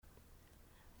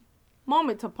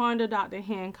Moment to ponder, Dr.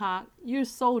 Hancock. You're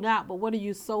sold out, but what are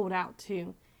you sold out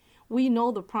to? We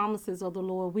know the promises of the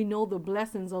Lord. We know the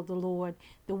blessings of the Lord.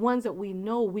 The ones that we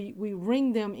know, we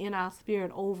ring them in our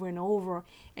spirit over and over.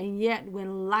 And yet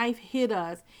when life hit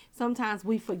us, sometimes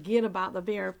we forget about the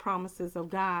very promises of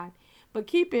God. But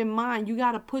keep in mind, you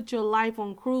got to put your life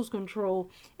on cruise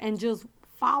control and just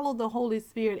follow the Holy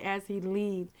Spirit as he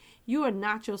leads. You are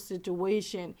not your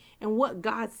situation. And what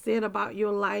God said about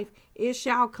your life, it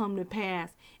shall come to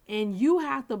pass. And you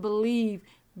have to believe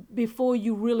before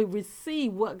you really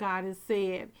receive what God has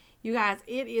said. You guys,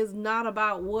 it is not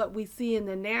about what we see in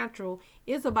the natural.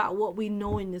 It's about what we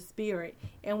know in the spirit.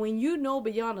 And when you know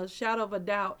beyond a shadow of a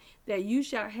doubt that you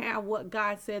shall have what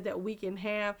God said that we can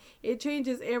have, it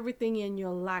changes everything in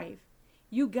your life.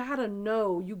 You gotta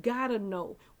know. You gotta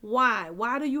know. Why?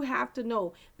 Why do you have to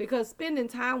know? Because spending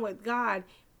time with God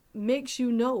makes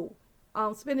you know.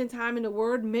 Spending time in the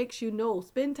Word makes you know.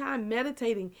 Spend time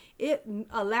meditating. It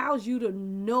allows you to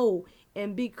know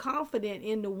and be confident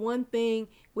in the one thing,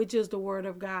 which is the Word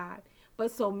of God.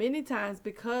 But so many times,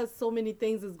 because so many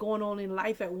things is going on in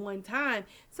life at one time,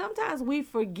 sometimes we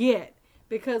forget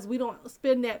because we don't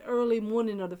spend that early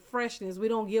morning of the freshness. We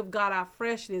don't give God our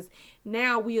freshness.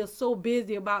 Now we are so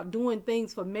busy about doing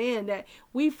things for man that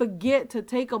we forget to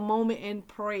take a moment and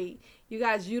pray. You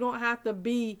guys, you don't have to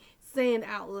be saying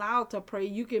out loud to pray.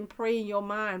 You can pray in your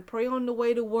mind, pray on the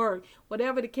way to work,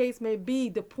 whatever the case may be.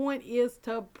 The point is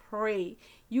to pray.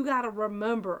 You got to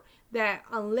remember that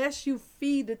unless you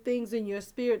feed the things in your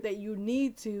spirit that you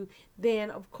need to,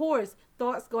 then of course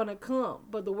thoughts gonna come.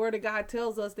 But the Word of God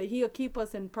tells us that he'll keep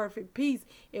us in perfect peace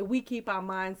if we keep our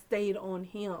mind stayed on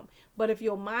him. But if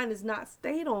your mind is not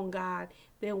stayed on God,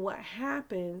 then what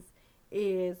happens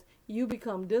is you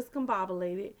become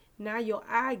discombobulated. Now your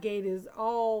eye gate is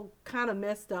all kind of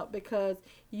messed up because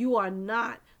you are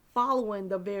not following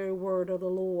the very word of the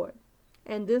Lord.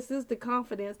 And this is the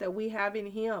confidence that we have in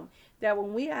him, that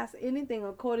when we ask anything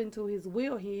according to his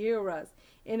will, he hears us.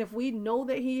 And if we know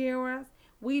that he hears us,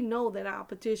 we know that our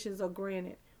petitions are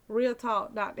granted. Real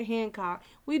talk, Dr. Hancock.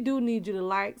 We do need you to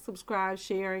like, subscribe,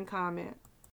 share, and comment.